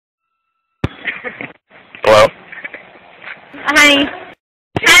Hello? Honey.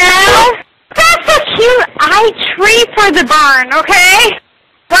 Hello? That's a cute tree for the barn, okay?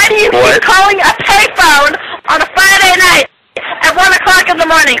 Why do you keep calling a payphone on a Friday night at 1 o'clock in the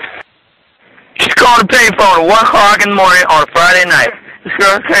morning? She's calling a payphone at 1 o'clock in the morning on a Friday night. This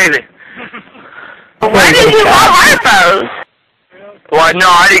girl's crazy. Why did you call our phones? Well, no,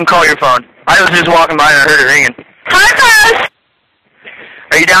 I didn't call your phone. I was just walking by and I heard it ringing. Harpo's?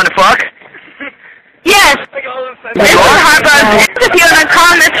 Are you down to fuck? Yes. You are? Harpo's. If you want to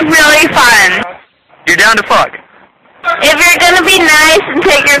come, it's really fun. You're down to fuck? If you're going to be nice and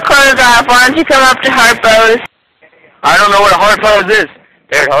take your clothes off, why don't you come up to Harpo's? I don't know what a Harpo's is.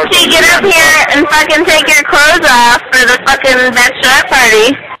 So you get up here and fucking take your clothes off for the fucking bachelorette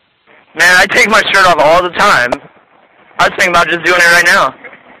party. Man, I take my shirt off all the time. I was thinking about just doing it right now.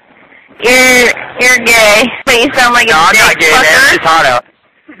 You're gay. But you sound like a I'm dick not gay, fucker. man. It's hot out.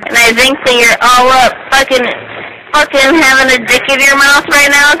 And I think that you're all up fucking having a dick in your mouth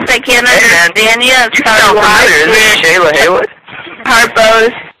right now because I can't understand you. That's You sound familiar. Is this Shayla Haywood?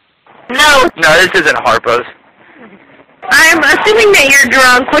 Harpo's. No. No, this isn't Harpo's. I'm assuming that you're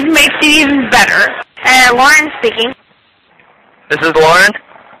drunk, which makes it even better. Lauren speaking. This is Lauren?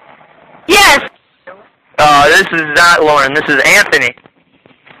 Yes. This is not Lauren. This is Anthony.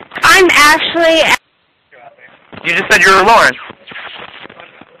 I'm Ashley. You just said you were Lauren.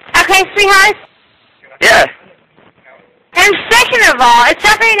 Okay, sweetheart. Yeah. And second of all, it's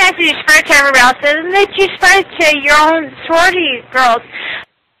not very nice that you spread to everybody else, and that you spread to your own sorority girls.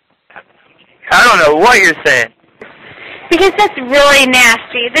 I don't know what you're saying. Because that's really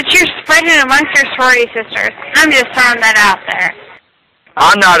nasty, that you're spreading amongst your sorority sisters. I'm just throwing that out there.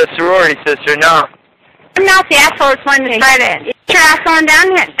 I'm not a sorority sister, no. I'm not the asshole that's wanting to spread it. Get your ass on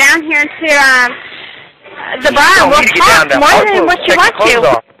down here to the bar. We'll talk more than what you want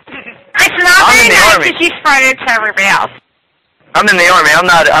to. It's not very nice that you spread it to everybody else. I'm in the Army. I'm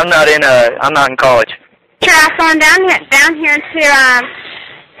not in college. Get your ass on down here to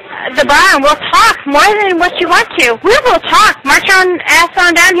the bar, and we'll talk more than what you want to. We will talk. March your ass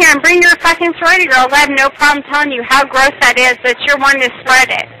on down here and bring your fucking sorority girls. I have no problem telling you how gross that is, that you're wanting to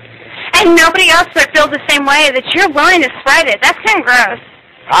spread it. And nobody else would feel the same way, that you're willing to spread it. That's kind of gross.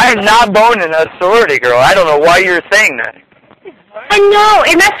 I am not boning a sorority girl. I don't know why you're saying that. I know.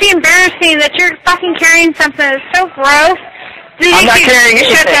 It must be embarrassing that you're fucking carrying something that's so gross. I'm not carrying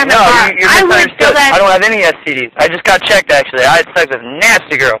anything. No, you're misunderstood. I don't have any STDs. I just got checked, actually. I had sex with a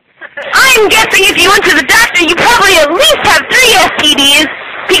nasty girl. I'm guessing if you went to the doctor, you probably at least have 3 STDs,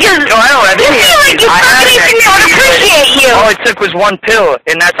 because no, I don't have any you feel like you fucking even don't appreciate you. All it took was 1 pill,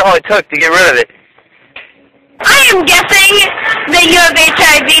 and that's all it took to get rid of it. I am guessing that you have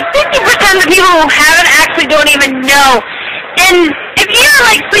HIV. 50% of the people who have it actually don't even know. And if you're,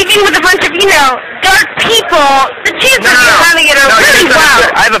 like, sleeping with a bunch of, dark people, the chances of you having it are really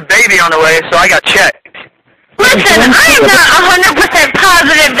low. I have a baby on the way, so I got checked. Listen, I am not 100%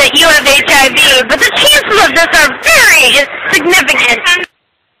 positive that you have HIV, but the chances of this are very significant.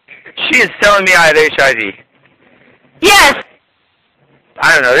 She is telling me I have HIV. Yes.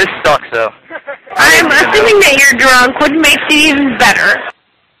 I don't know. This sucks, though. I'm assuming that you're drunk, which makes it even better.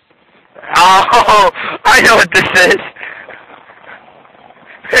 Oh, I know what this is.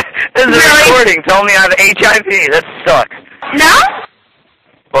 This is a recording. Tell me I have HIV. That sucks. No?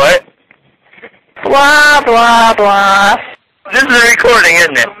 What? Blah, blah, blah. This is a recording,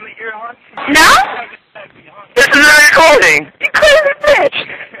 isn't it? No? This is a recording. You crazy bitch.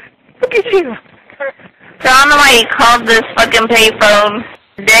 Look at you. So I don't know why you called this fucking payphone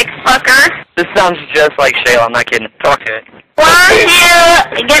dick fucker. This sounds just like Shayla. I'm not kidding. Talk to it. Why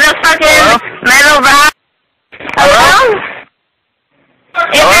don't you get a fucking metal box? Hello?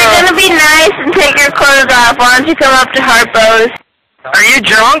 If you're gonna be nice and take your clothes off, why don't you come up to Harpo's? Are you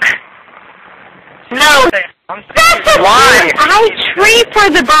drunk? No. That's a tree for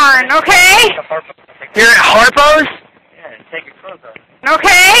the barn, okay? You're at Harpo's? Yeah, take your clothes off.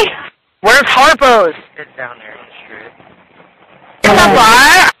 Okay? Where's Harpo's? It's down there on the street. In the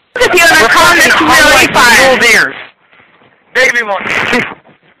bar? If you want to come, it's really fun. Beers. Baby one.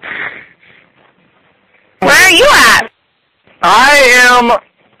 Where are you at? I am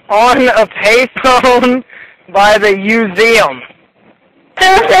on a payphone by the museum.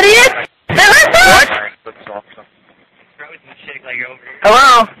 Those idiots? What?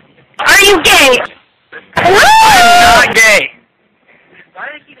 Hello? Are you gay? Hello? I'm not gay. Why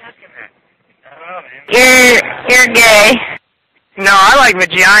do they keep asking that? I don't know, man. You're gay. No, I like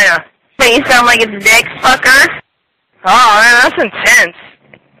vagina. But you sound like a dick fucker. Oh, man, that's intense.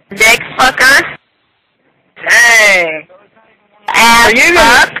 Dick fucker. Dang.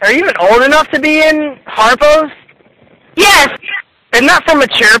 ass fuck. Are you even old enough to be in Harpo's? Yes. Isn't that for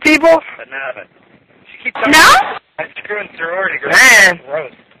mature people? But no. She keeps No? I'm screwing sorority girls. Man.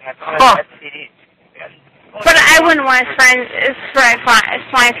 Gross. Huh. But I wouldn't want to spread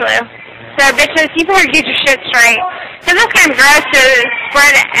swine flu. So, bitches, you better get your shit straight. Because it's kind of gross to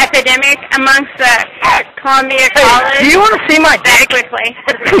spread an epidemic amongst the Columbia College. Do you want to see my dick? Quickly.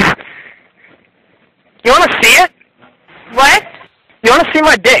 You want to see it? What? You want to see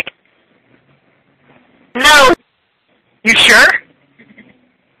my dick? No. You sure?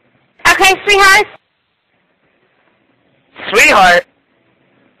 Okay, sweetheart. Sweetheart?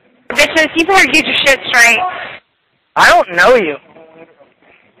 Bitches, you better get your shit straight. I don't know you.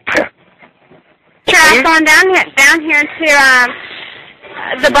 Your ass on down here to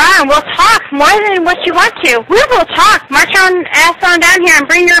the bar and we'll talk more than what you want to. We will talk. March on ass on down here and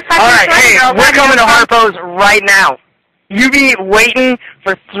bring your fucking All right, hey, girl. we're coming to Harpo's right now. You be waiting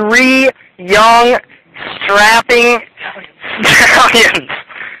for 3 young, strapping stallions.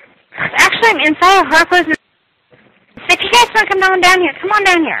 Actually, I'm inside of Harpo's. If you guys want to come down here, come on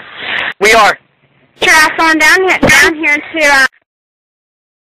down here. We are. Get your ass on down here to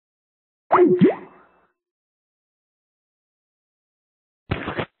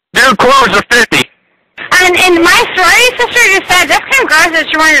Dude, quarters are 50. And my sorority sister just said that's kind of gross that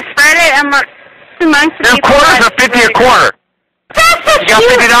you want to spread it amongst the Dude, people. quarters are 50 a quarter. That's a You got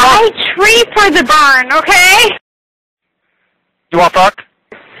cute $50? white tree for the barn, okay? You want fuck?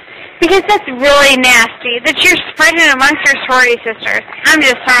 Because that's really nasty that you're spreading it amongst your sorority sisters. I'm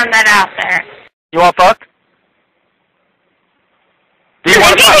just throwing that out there. You want fuck? Do you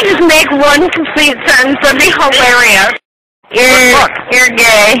want If you fuck? could just make one complete sentence, that'd be hilarious. You're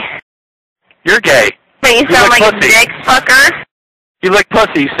gay. You're gay. But you sound like a pussy. dick fucker. You lick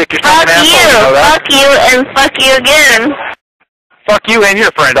pussy, you stick your Fuck tongue in asshole. you. You know that? Fuck you and fuck you again. Fuck you and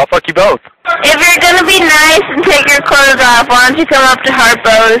your friend. I'll fuck you both. If you're gonna be nice and take your clothes off, why don't you come up to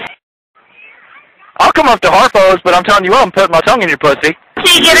Harpo's? I'll come up to Harpo's, but I'm telling you what, I'm putting my tongue in your pussy. So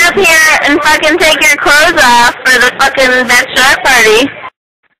you get up here and fucking take your clothes off for the fucking bachelorette party.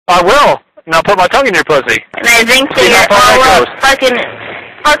 I will. And I'll put my tongue in your pussy. And I think that See how you're far that all goes. fucking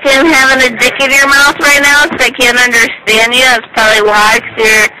having a dick in your mouth right now because I can't understand you. That's probably why, because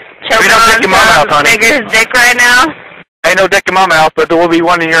you're choking no on dick in my mouth, some honey. bigger dick right now. Ain't no dick in my mouth, but there will be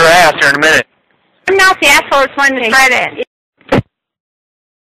one in your ass here in a minute. I'm not the asshole that's wanting to spread it.